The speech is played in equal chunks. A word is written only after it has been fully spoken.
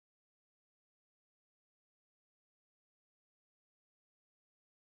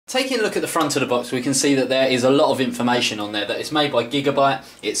Taking a look at the front of the box, we can see that there is a lot of information on there. That it's made by Gigabyte,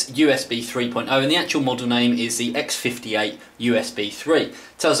 it's USB 3.0, and the actual model name is the X58 USB3.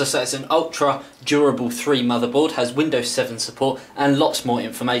 Tells us that it's an ultra durable 3 motherboard, has Windows 7 support, and lots more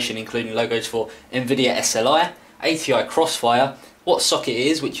information, including logos for Nvidia SLI, ATI CrossFire, what socket it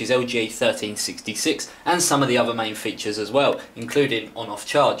is, which is LGA 1366, and some of the other main features as well, including on-off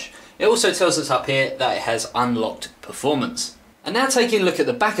charge. It also tells us up here that it has unlocked performance. And now taking a look at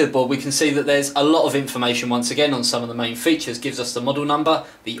the back of the board, we can see that there's a lot of information once again on some of the main features. Gives us the model number,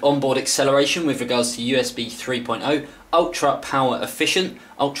 the onboard acceleration with regards to USB 3.0, ultra power efficient,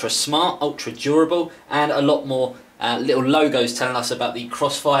 ultra smart, ultra durable, and a lot more little logos telling us about the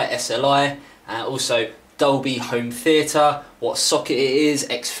CrossFire SLI, also Dolby Home Theatre, what socket it is,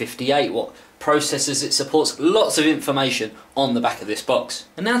 X58, what processors it supports, lots of information on the back of this box.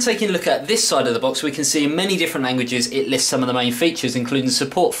 And now taking a look at this side of the box, we can see in many different languages it lists some of the main features, including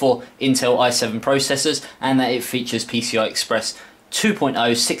support for Intel i7 processors, and that it features PCI Express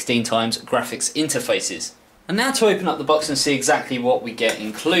 2.0 16 times graphics interfaces. And now to open up the box and see exactly what we get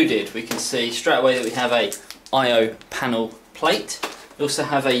included, we can see straight away that we have a I/O panel plate. We also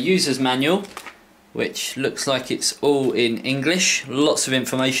have a user's manual, which looks like it's all in English. Lots of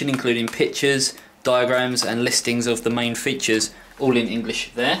information, including pictures, diagrams and listings of the main features, all in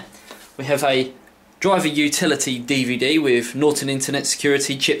English there. We have a driver utility DVD with Norton Internet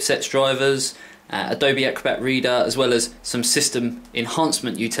Security, chipsets drivers, Adobe Acrobat Reader, as well as some system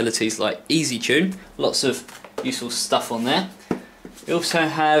enhancement utilities like EasyTune. Lots of useful stuff on there. We also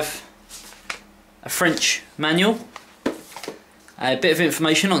have a French manual, a bit of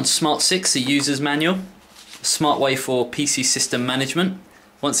information on Smart 6, the user's manual, a smart way for PC system management.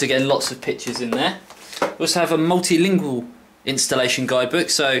 Once again, lots of pictures in there. We also have a multilingual installation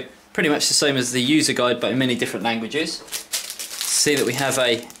guidebook, so pretty much the same as the user guide but in many different languages. See that we have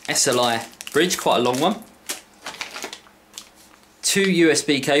a SLI bridge, quite a long one. 2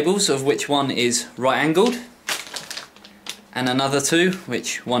 USB cables, of which one is right angled, and another 2,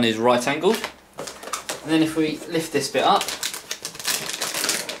 which one is right angled. And then if we lift this bit up,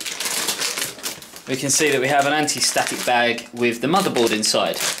 we can see that we have an anti-static bag with the motherboard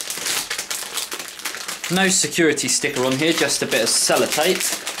inside. No security sticker on here, just a bit of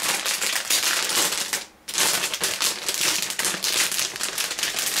sellotape.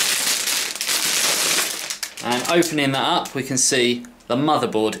 And opening that up, we can see the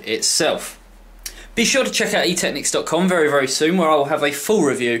motherboard itself. Be sure to check out etechnics.com very soon, where I will have a full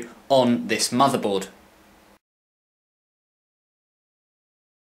review on this motherboard.